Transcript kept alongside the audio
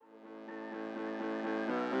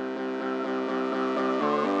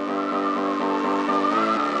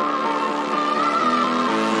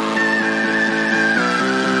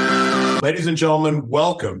Ladies and gentlemen,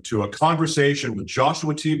 welcome to a conversation with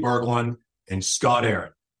Joshua T. Berglund and Scott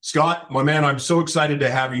Aaron. Scott, my man, I'm so excited to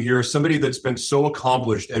have you here. Somebody that's been so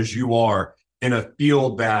accomplished as you are in a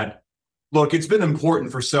field that, look, it's been important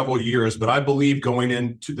for several years, but I believe going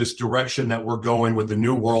into this direction that we're going with the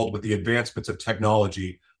new world, with the advancements of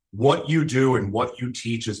technology, what you do and what you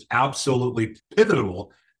teach is absolutely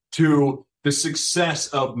pivotal to the success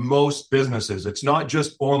of most businesses. It's not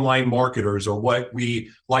just online marketers or what we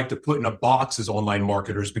like to put in a box as online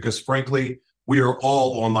marketers, because frankly, we are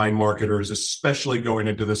all online marketers, especially going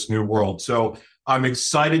into this new world. So I'm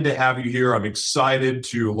excited to have you here. I'm excited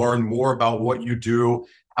to learn more about what you do,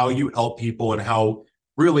 how you help people, and how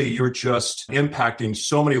really you're just impacting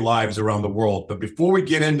so many lives around the world. But before we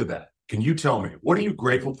get into that, can you tell me, what are you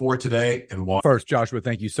grateful for today and why? First, Joshua,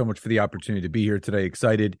 thank you so much for the opportunity to be here today.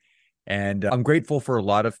 Excited. And I'm grateful for a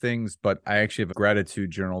lot of things, but I actually have a gratitude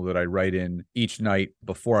journal that I write in each night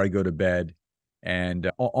before I go to bed. And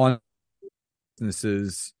on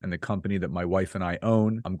businesses and the company that my wife and I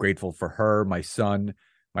own, I'm grateful for her, my son,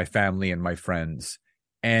 my family, and my friends.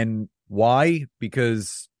 And why?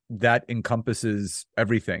 Because that encompasses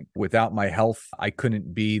everything. Without my health, I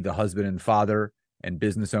couldn't be the husband and father and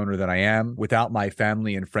business owner that I am. Without my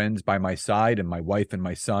family and friends by my side and my wife and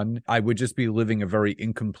my son, I would just be living a very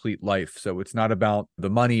incomplete life. So it's not about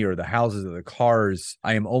the money or the houses or the cars.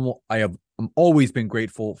 I have always been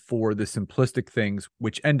grateful for the simplistic things,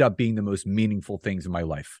 which end up being the most meaningful things in my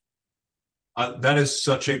life. That is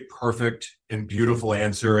such a perfect and beautiful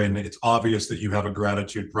answer. And it's obvious that you have a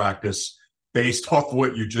gratitude practice based off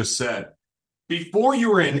what you just said. Before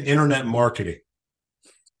you were in internet marketing,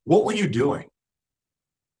 what were you doing?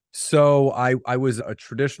 So I was a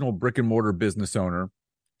traditional brick and mortar business owner.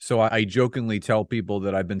 So I jokingly tell people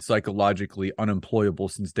that I've been psychologically unemployable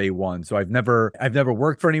since day one. So I've never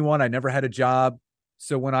worked for anyone. I never had a job.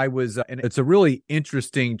 So when I was, and it's a really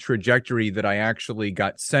interesting trajectory that I actually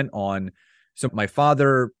got sent on. So my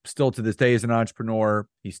father still to this day is an entrepreneur.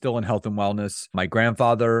 He's still in health and wellness. My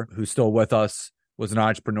grandfather, who's still with us, was an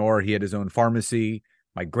entrepreneur. He had his own pharmacy.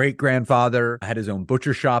 My great grandfather had his own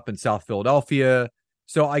butcher shop in South Philadelphia.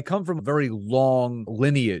 So I come from a very long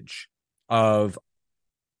lineage of,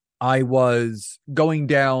 I was going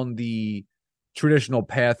down the traditional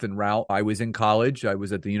path and route. I was in college. I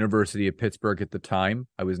was at the University of Pittsburgh at the time.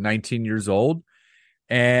 I was 19 years old.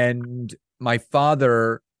 And my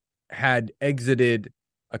father had exited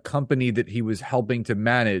a company that he was helping to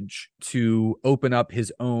manage to open up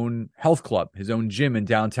his own health club, his own gym in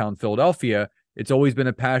downtown Philadelphia. It's always been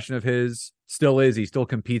a passion of his, still is. He still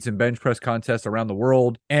competes in bench press contests around the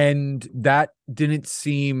world. And that didn't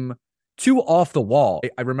seem too off the wall.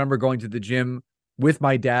 I remember going to the gym with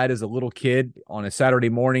my dad as a little kid on a Saturday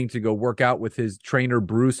morning to go work out with his trainer,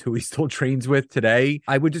 Bruce, who he still trains with today.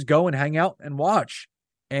 I would just go and hang out and watch.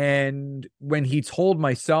 And when he told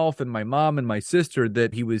myself and my mom and my sister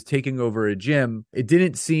that he was taking over a gym, it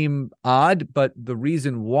didn't seem odd, but the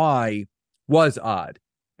reason why was odd.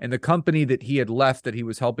 And the company that he had left that he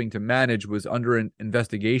was helping to manage was under an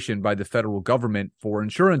investigation by the federal government for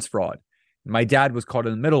insurance fraud. My dad was caught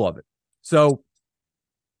in the middle of it. So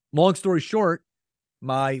long story short,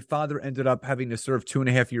 my father ended up having to serve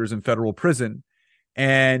 2.5 years in federal prison.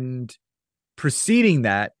 And preceding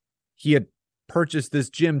that, he had purchased this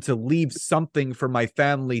gym to leave something for my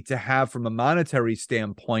family to have from a monetary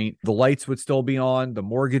standpoint. The lights would still be on. The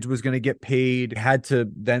mortgage was going to get paid. Had to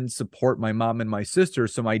then support my mom and my sister.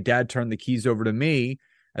 So my dad turned the keys over to me.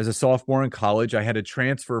 As a sophomore in college, I had a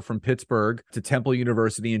transfer from Pittsburgh to Temple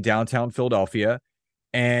University in downtown Philadelphia.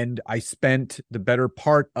 And I spent the better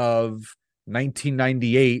part of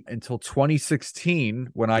 1998 until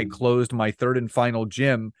 2016 when I closed my third and final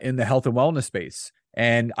gym in the health and wellness space.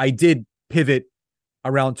 And I did pivot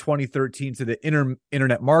around 2013 to the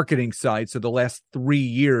internet marketing side. So the last 3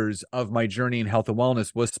 years of my journey in health and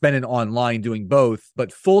wellness was spent online doing both,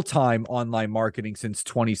 but full-time online marketing since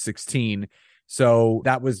 2016. So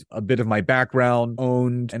that was a bit of my background.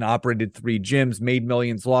 Owned and operated 3 gyms, made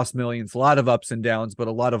millions, lost millions, a lot of ups and downs, but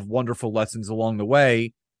a lot of wonderful lessons along the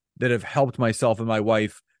way that have helped myself and my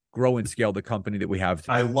wife grow and scale the company that we have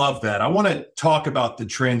today. I love that. I want to talk about the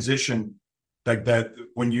transition that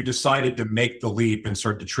when you decided to make the leap and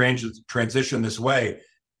start to transition this way,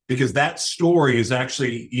 because that story is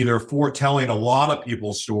actually either foretelling a lot of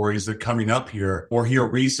people's stories that are coming up here or here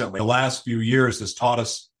recently. The last few years has taught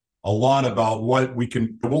us a lot about what we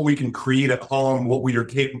can create at home, what we are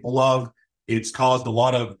capable of. It's caused a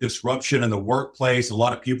lot of disruption in the workplace. A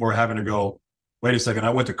lot of people are having to go, wait a second,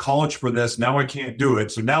 I went to college for this. Now I can't do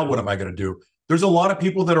it. So now what am I going to do? there's a lot of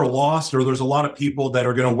people that are lost, or there's a lot of people that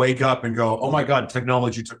are going to wake up and go, oh my God,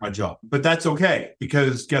 technology took my job. But that's okay,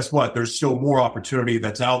 because guess what? There's still more opportunity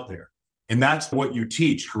that's out there. And that's what you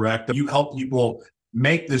teach, correct? You help people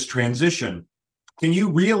make this transition. Can you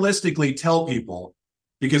realistically tell people,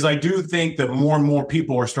 because I do think that more and more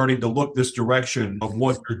people are starting to look this direction of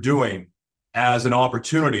what you're doing as an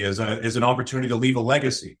opportunity, as an opportunity to leave a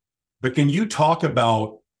legacy. But can you talk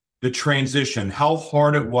about the transition, how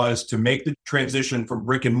hard it was to make the transition from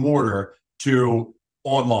brick and mortar to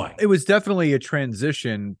online? It was definitely a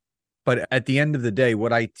transition, but at the end of the day,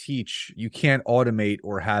 what I teach, you can't automate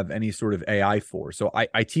or have any sort of AI for. So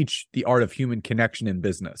I teach the art of human connection in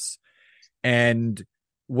business. And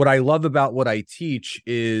what I love about what I teach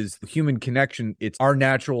is the human connection. It's our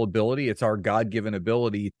natural ability. It's our God-given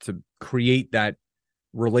ability to create that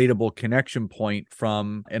relatable connection point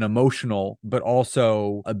from an emotional, but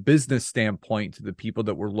also a business standpoint to the people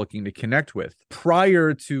that we're looking to connect with.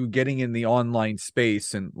 Prior to getting in the online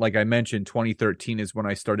space, and like I mentioned, 2013 is when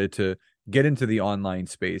I started to get into the online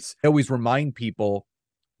space. I always remind people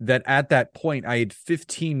that at that point, I had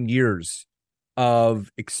 15 years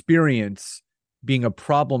of experience being a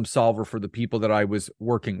problem solver for the people that I was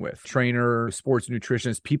working with. Trainer, sports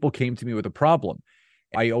nutritionist, people came to me with a problem.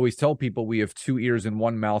 I always tell people we have 2 ears and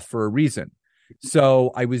 1 mouth for a reason.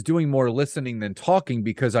 So I was doing more listening than talking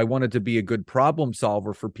because I wanted to be a good problem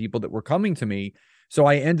solver for people that were coming to me. So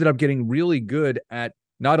I ended up getting really good at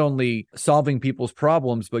not only solving people's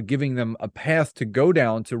problems, but giving them a path to go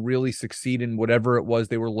down to really succeed in whatever it was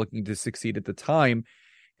they were looking to succeed at the time.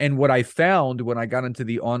 And what I found when I got into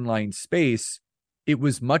the online space, it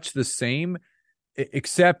was much the same,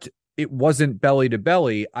 except it wasn't belly to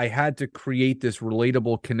belly. I had to create this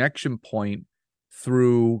relatable connection point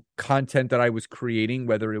through content that I was creating,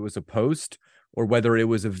 whether it was a post or whether it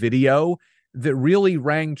was a video that really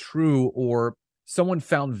rang true or someone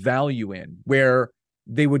found value in, where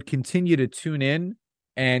they would continue to tune in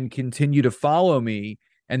and continue to follow me.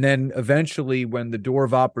 And then eventually, when the door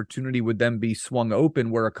of opportunity would then be swung open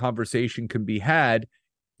where a conversation could be had,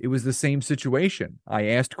 it was the same situation. I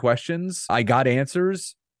asked questions, I got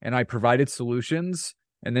answers, and I provided solutions,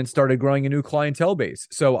 and then started growing a new clientele base.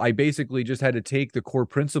 So I basically just had to take the core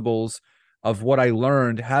principles of what I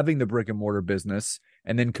learned having the brick and mortar business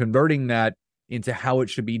and then converting that into how it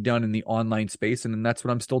should be done in the online space. And then that's what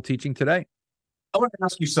I'm still teaching today. I want to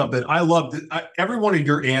ask you something. I love that. Every one of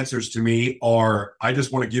your answers to me are, I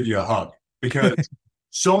just want to give you a hug, because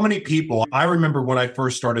so many people, I remember when I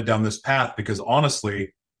first started down this path, because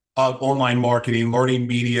honestly, of online marketing, learning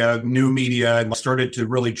media, new media, and started to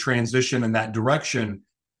really transition in that direction.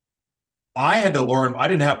 I had to learn, I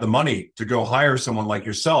didn't have the money to go hire someone like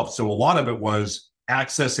yourself. So a lot of it was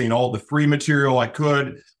accessing all the free material I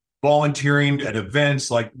could, volunteering at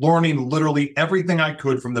events, like learning literally everything I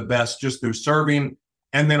could from the best just through serving.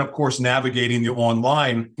 And then, of course, navigating the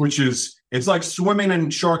online, which is, it's like swimming in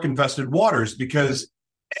shark infested waters, because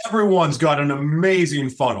everyone's got an amazing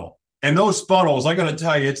funnel. And those funnels, I got to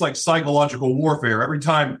tell you, it's like psychological warfare. Every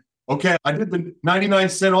time, okay, I did the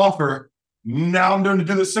 99-cent offer. Now I'm going to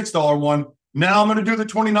do the $6 one. Now I'm going to do the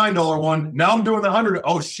 $29 one. Now I'm doing the 100.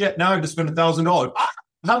 Oh, shit. Now I have to spend $1,000.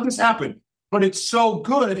 How'd this happen? But it's so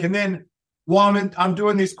good. And then while I'm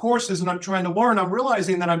doing these courses and I'm trying to learn, I'm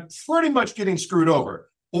realizing that I'm pretty much getting screwed over,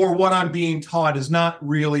 or what I'm being taught is not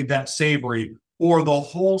really that savory, or the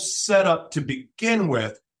whole setup to begin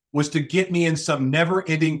with was to get me in some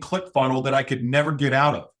never-ending click funnel that I could never get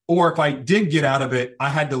out of. Or if I did get out of it, I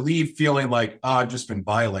had to leave feeling like, I've just been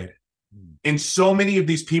violated. And so many of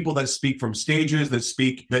these people that speak from stages,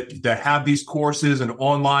 that have these courses and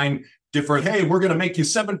online different, hey, we're going to make you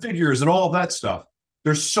 7 figures and all of that stuff.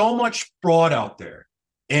 There's so much fraud out there.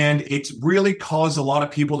 And it's really caused a lot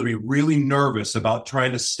of people to be really nervous about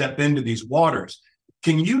trying to step into these waters.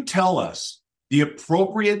 Can you tell us the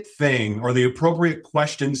appropriate thing or the appropriate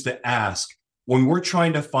questions to ask when we're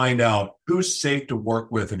trying to find out who's safe to work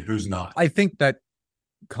with and who's not? I think that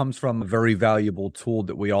comes from a very valuable tool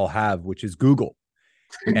that we all have, which is Google.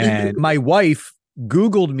 And my wife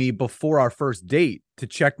Googled me before our first date to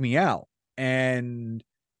check me out. And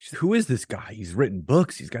she said, who is this guy? He's written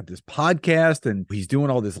books. He's got this podcast and he's doing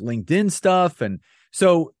all this LinkedIn stuff. And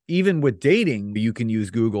so even with dating, you can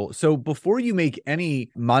use Google. So before you make any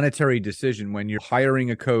monetary decision, when you're hiring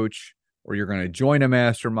a coach or you're going to join a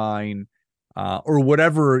mastermind or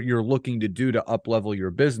whatever you're looking to do to up-level your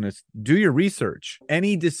business, do your research.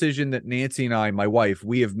 Any decision that Nancy and I, my wife,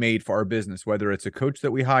 we have made for our business, whether it's a coach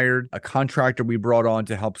that we hired, a contractor we brought on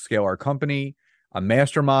to help scale our company, a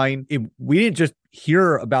mastermind, we didn't just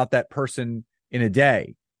hear about that person in a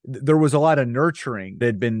day. There was a lot of nurturing that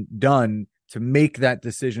had been done to make that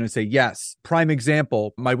decision and say, yes. Prime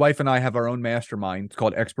example, my wife and I have our own mastermind. It's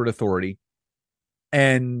called Expert Authority.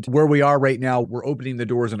 And where we are right now, we're opening the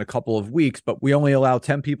doors in a couple of weeks, but we only allow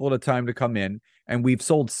 10 people at a time to come in. And we've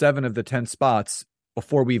sold 7 of the 10 spots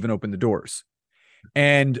before we even opened the doors.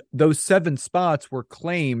 And those 7 spots were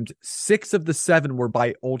claimed. 6 of the 7 were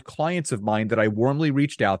by old clients of mine that I warmly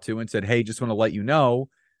reached out to and said, hey, just want to let you know,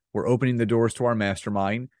 we're opening the doors to our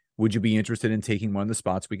mastermind. Would you be interested in taking one of the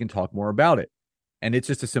spots? We can talk more about it. And it's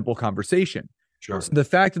just a simple conversation. Sure. So the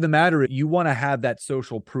fact of the matter is, you want to have that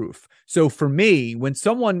social proof. So for me, if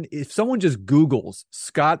someone just Googles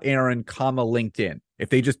Scott Aaron, LinkedIn, if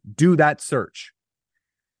they just do that search,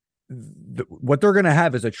 what they're going to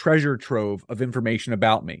have is a treasure trove of information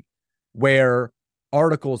about me, where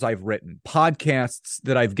articles I've written, podcasts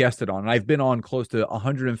that I've guested on, and I've been on close to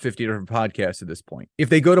 150 different podcasts at this point. If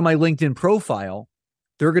they go to my LinkedIn profile,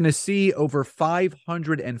 they're going to see over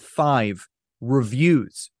 505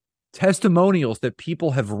 reviews, testimonials that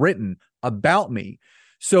people have written about me.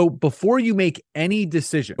 So before you make any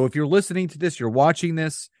decision, if you're listening to this, you're watching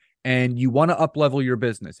this, and you want to up-level your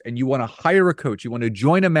business, and you want to hire a coach, you want to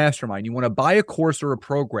join a mastermind, you want to buy a course or a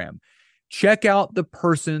program, check out the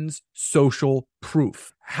person's social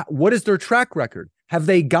proof. What is their track record? Have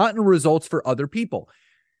they gotten results for other people?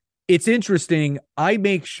 It's interesting. I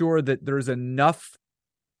make sure that there's enough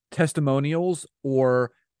testimonials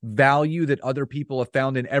or value that other people have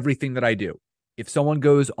found in everything that I do. If someone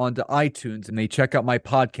goes onto iTunes and they check out my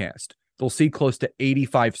podcast, they'll see close to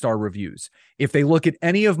 85-star reviews. If they look at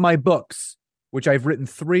any of my books, which I've written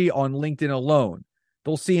 3 on LinkedIn alone,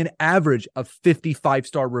 they'll see an average of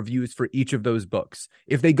 55-star reviews for each of those books.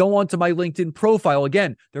 If they go onto my LinkedIn profile,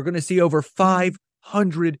 again, they're going to see over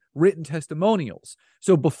 500 written testimonials.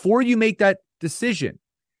 So before you make that decision,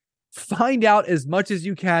 find out as much as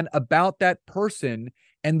you can about that person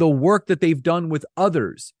and the work that they've done with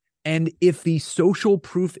others. And if the social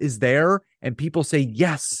proof is there and people say,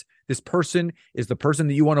 yes, this person is the person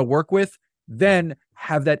that you want to work with, then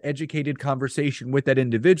have that educated conversation with that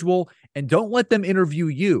individual, and don't let them interview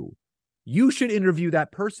you. You should interview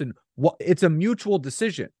that person. It's a mutual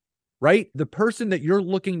decision, right? The person that you're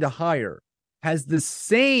looking to hire has the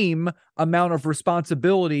same amount of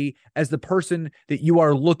responsibility as the person that you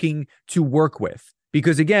are looking to work with.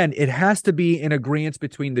 Because again, it has to be in agreement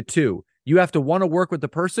between the two. You have to want to work with the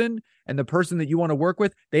person, and the person that you want to work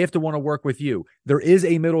with, they have to want to work with you. There is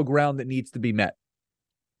a middle ground that needs to be met.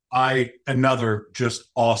 Another just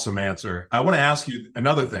awesome answer. I want to ask you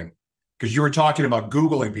another thing, because you were talking about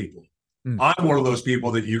Googling people. I'm one of those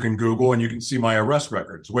people that you can Google and you can see my arrest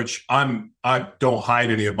records, which I don't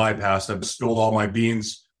hide any of my past. I've spilled all my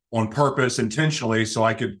beans on purpose, intentionally, so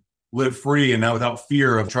I could live free and now without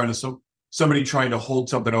fear of somebody trying to hold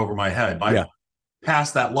something over my head. I'm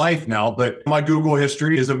past that life now, but my Google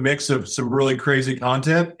history is a mix of some really crazy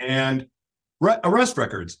content and arrest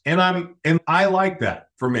records. And I like that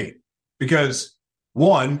for me, because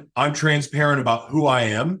one, I'm transparent about who I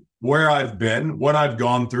am, where I've been, what I've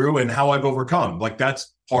gone through, and how I've overcome. Like,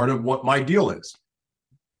 that's part of what my deal is.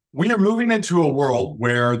 We are moving into a world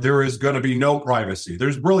where there is going to be no privacy.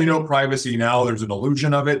 There's really no privacy now. There's an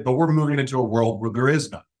illusion of it, but we're moving into a world where there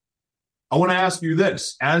is none. I want to ask you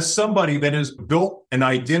this. As somebody that has built an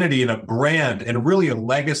identity and a brand and really a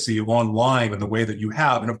legacy online in the way that you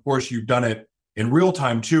have, and of course you've done it in real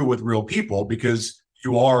time too with real people, because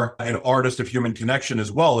you are an artist of human connection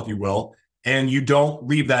as well, if you will, and you don't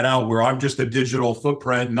leave that out where I'm just a digital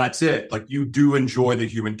footprint and that's it. Like, you do enjoy the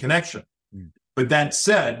human connection. But that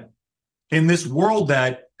said, in this world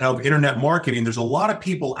of internet marketing, there's a lot of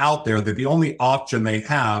people out there that the only option they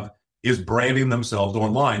have is branding themselves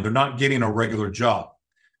online. They're not getting a regular job.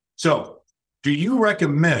 So do you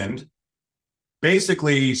recommend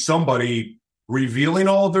basically somebody revealing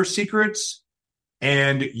all of their secrets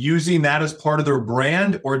and using that as part of their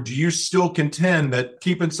brand? Or do you still contend that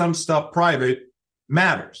keeping some stuff private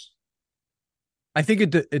matters? I think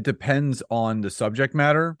it depends on the subject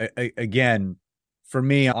matter. Again, for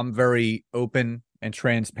me, I'm very open and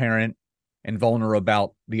transparent and vulnerable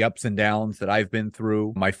about the ups and downs that I've been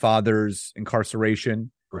through. My father's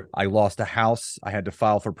incarceration. Great. I lost a house. I had to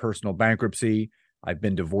file for personal bankruptcy. I've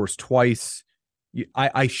been divorced twice.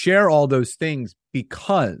 I share all those things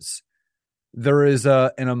because there is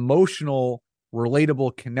an emotional,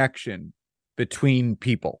 relatable connection between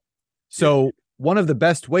people. So one of the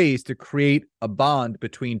best ways to create a bond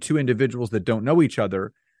between two individuals that don't know each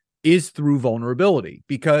other is through vulnerability,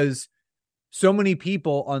 because so many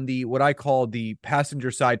people on the, what I call the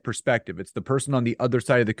passenger side perspective, it's the person on the other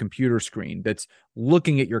side of the computer screen that's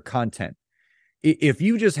looking at your content. If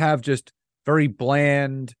you just have very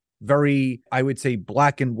bland, very, I would say,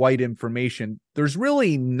 black and white information, there's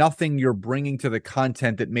really nothing you're bringing to the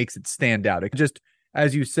content that makes it stand out. It just,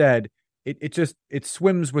 as you said, it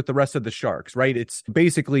swims with the rest of the sharks, right? It's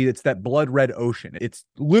basically, it's that blood red ocean. It's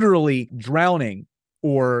literally drowning,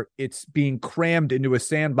 or it's being crammed into a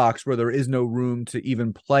sandbox where there is no room to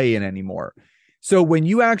even play in anymore. So when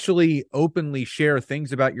you actually openly share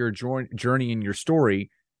things about your journey and your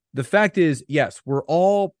story, the fact is, yes, we're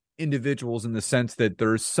all individuals in the sense that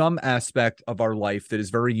there's some aspect of our life that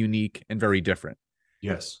is very unique and very different.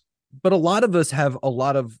 Yes. But a lot of us have a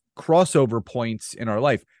lot of crossover points in our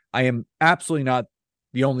life. I am absolutely not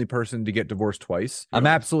the only person to get divorced twice. I'm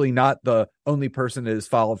absolutely not the only person that has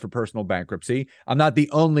filed for personal bankruptcy. I'm not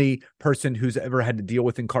the only person who's ever had to deal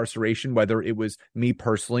with incarceration, whether it was me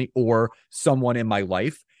personally or someone in my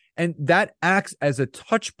life. And that acts as a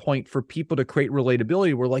touch point for people to create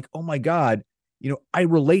relatability. We're like, oh my God, I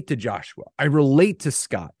relate to Joshua. I relate to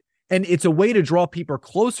Scott. And it's a way to draw people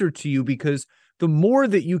closer to you, because the more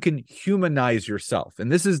that you can humanize yourself,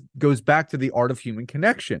 and this goes back to the art of human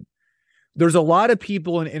connection. There's a lot of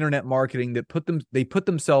people in internet marketing that put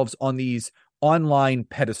themselves on these online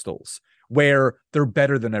pedestals where they're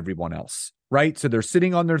better than everyone else, right? So they're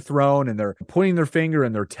sitting on their throne and they're pointing their finger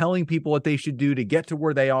and they're telling people what they should do to get to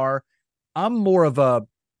where they are. I'm more of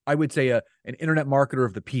I would say an internet marketer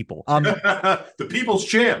of the people. The people's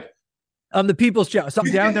champ. I'm the people's champ. So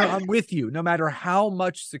I'm down there. I'm with you. No matter how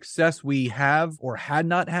much success we have or had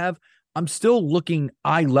not have, I'm still looking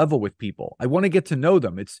eye level with people. I want to get to know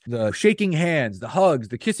them. It's the shaking hands, the hugs,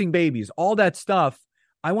 the kissing babies, all that stuff.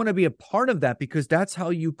 I want to be a part of that, because that's how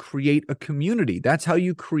you create a community. That's how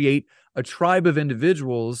you create a tribe of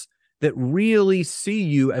individuals that really see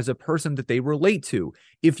you as a person that they relate to.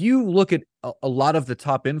 If you look at a lot of the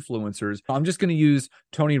top influencers, I'm just going to use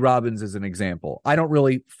Tony Robbins as an example. I don't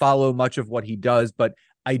really follow much of what he does, but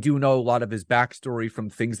I do know a lot of his backstory from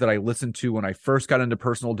things that I listened to when I first got into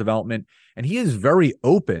personal development. And he is very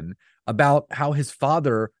open about how his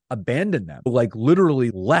father abandoned them, like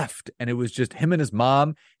literally left. And it was just him and his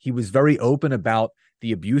mom. He was very open about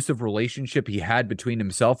the abusive relationship he had between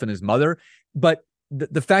himself and his mother. But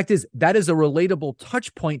the fact is, that is a relatable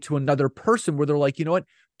touch point to another person where they're like, you know what?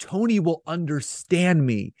 Tony will understand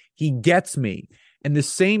me. He gets me. And the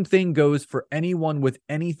same thing goes for anyone with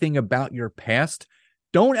anything about your past.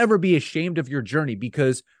 Don't ever be ashamed of your journey,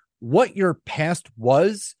 because what your past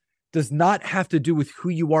was does not have to do with who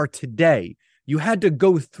you are today. You had to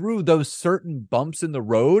go through those certain bumps in the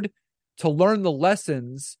road to learn the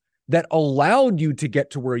lessons that allowed you to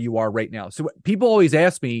get to where you are right now. So people always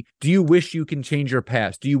ask me, do you wish you can change your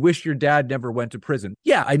past? Do you wish your dad never went to prison?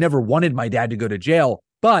 Yeah, I never wanted my dad to go to jail,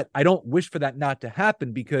 but I don't wish for that not to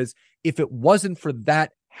happen, because if it wasn't for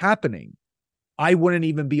that happening, I wouldn't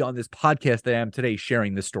even be on this podcast that I am today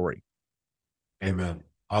sharing this story. Amen.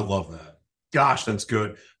 I love that. Gosh, that's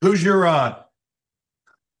good. Who's your,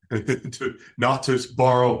 not to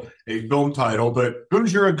borrow a film title, but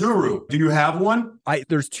who's your guru? Do you have one?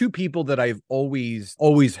 There's two people that I've always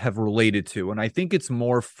have related to. And I think it's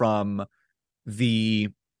more from the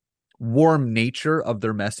warm nature of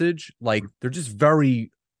their message. Like, they're just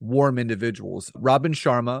very warm individuals. Robin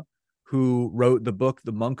Sharma, who wrote the book,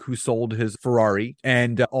 The Monk Who Sold His Ferrari,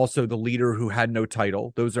 and also The Leader Who Had No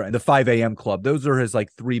Title. Those are the 5 a.m. Club. Those are his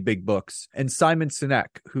 3 big books. And Simon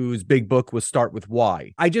Sinek, whose big book was Start With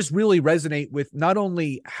Why. I just really resonate with not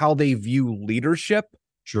only how they view leadership,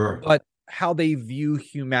 sure, but how they view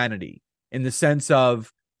humanity, in the sense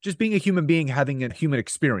of just being a human being, having a human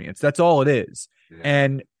experience. That's all it is. Yeah.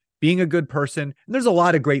 And being a good person. And there's a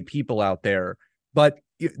lot of great people out there, but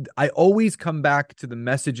I always come back to the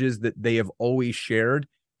messages that they have always shared.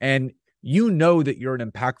 And you know that you're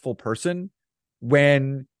an impactful person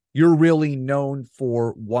when you're really known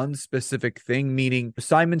for one specific thing, meaning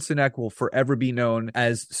Simon Sinek will forever be known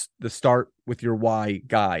as the Start With Your Why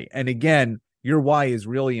guy. And again, your why is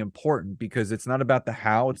really important, because it's not about the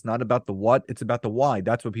how, it's not about the what, it's about the why.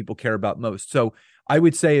 That's what people care about most. So I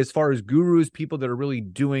would say, as far as gurus, people that are really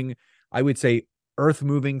doing, I would say, earth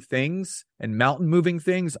moving things and mountain moving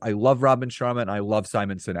things, I love Robin Sharma and I love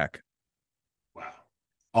Simon Sinek. Wow.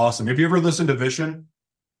 Awesome. Have you ever listened to Vishen?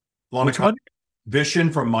 Which one?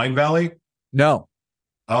 Vishen from Mind Valley? No.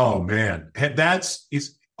 Oh man.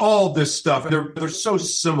 It's all this stuff. They're so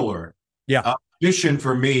similar. Yeah. Vishen,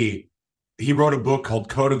 for me, he wrote a book called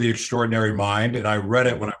Code of the Extraordinary Mind, and I read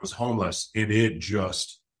it when I was homeless, and it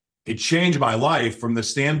changed my life from the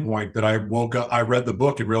standpoint that I woke up, I read the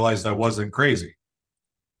book and realized I wasn't crazy.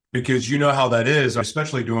 Because you know how that is,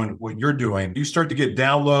 especially doing what you're doing. You start to get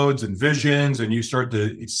downloads and visions, and you start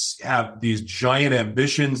to have these giant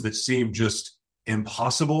ambitions that seem just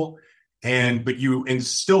impossible. But you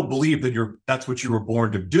still believe that that's what you were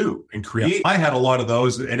born to do and create. Yeah. I had a lot of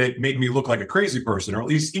those, and it made me look like a crazy person, or at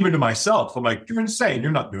least even to myself. I'm like, you're insane.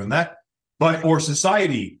 You're not doing that. Or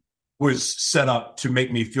society was set up to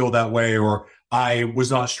make me feel that way, or I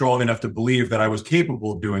was not strong enough to believe that I was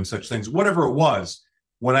capable of doing such things. Whatever it was,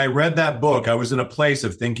 when I read that book, I was in a place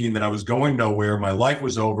of thinking that I was going nowhere. My life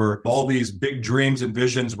was over. All these big dreams and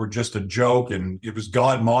visions were just a joke, and it was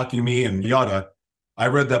God mocking me and yada. I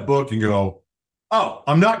read that book and go, oh,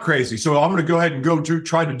 I'm not crazy. So I'm going to go ahead and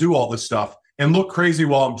try to do all this stuff and look crazy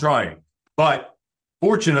while I'm trying. But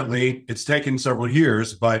fortunately, it's taken several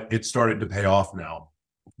years, but it started to pay off now.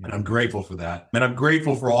 And I'm grateful for that. And I'm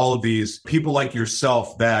grateful for all of these people like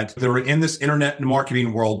yourself that are in this internet and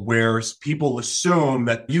marketing world where people assume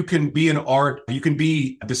that you can be an art, you can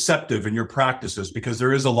be deceptive in your practices, because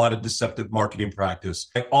there is a lot of deceptive marketing practice.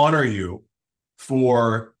 I honor you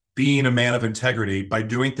for being a man of integrity by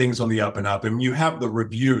doing things on the up and up. And you have the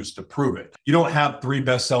reviews to prove it. You don't have 3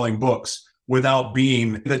 best-selling books without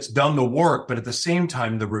that's done the work, but at the same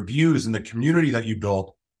time, the reviews and the community that you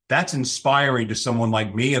built, that's inspiring to someone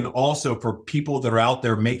like me, and also for people that are out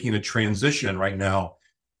there making a transition right now.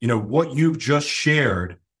 What you've just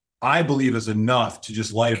shared, I believe is enough to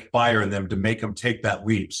just light a fire in them to make them take that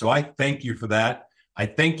leap. So I thank you for that. I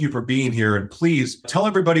thank you for being here. And please tell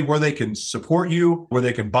everybody where they can support you, where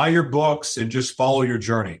they can buy your books, and just follow your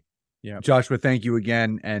journey. Yeah. Joshua, thank you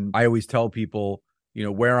again. And I always tell people,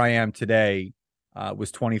 where I am today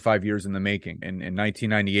was 25 years in the making. And in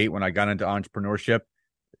 1998, when I got into entrepreneurship,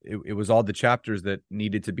 it was all the chapters that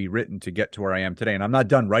needed to be written to get to where I am today. And I'm not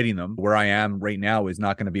done writing them. Where I am right now is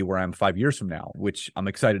not going to be where I am 5 years from now, which I'm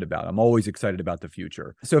excited about. I'm always excited about the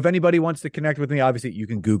future. So if anybody wants to connect with me, obviously you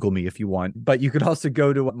can Google me if you want, but you could also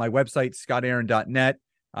go to my website, scottaaron.net.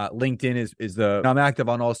 LinkedIn is I'm active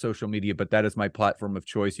on all social media, but that is my platform of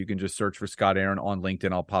choice. You can just search for Scott Aaron on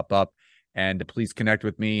LinkedIn. I'll pop up. And please connect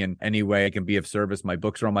with me in any way I can be of service. My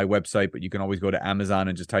books are on my website, but you can always go to Amazon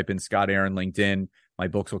and just type in Scott Aaron LinkedIn. My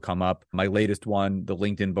books will come up. My latest one, the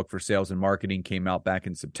LinkedIn book for sales and marketing, came out back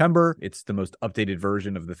in September. It's the most updated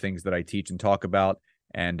version of the things that I teach and talk about,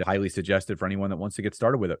 and highly suggested for anyone that wants to get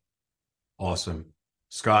started with it. Awesome.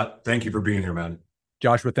 Scott, thank you for being here, man.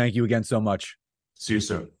 Joshua, thank you again so much. See you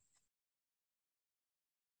soon.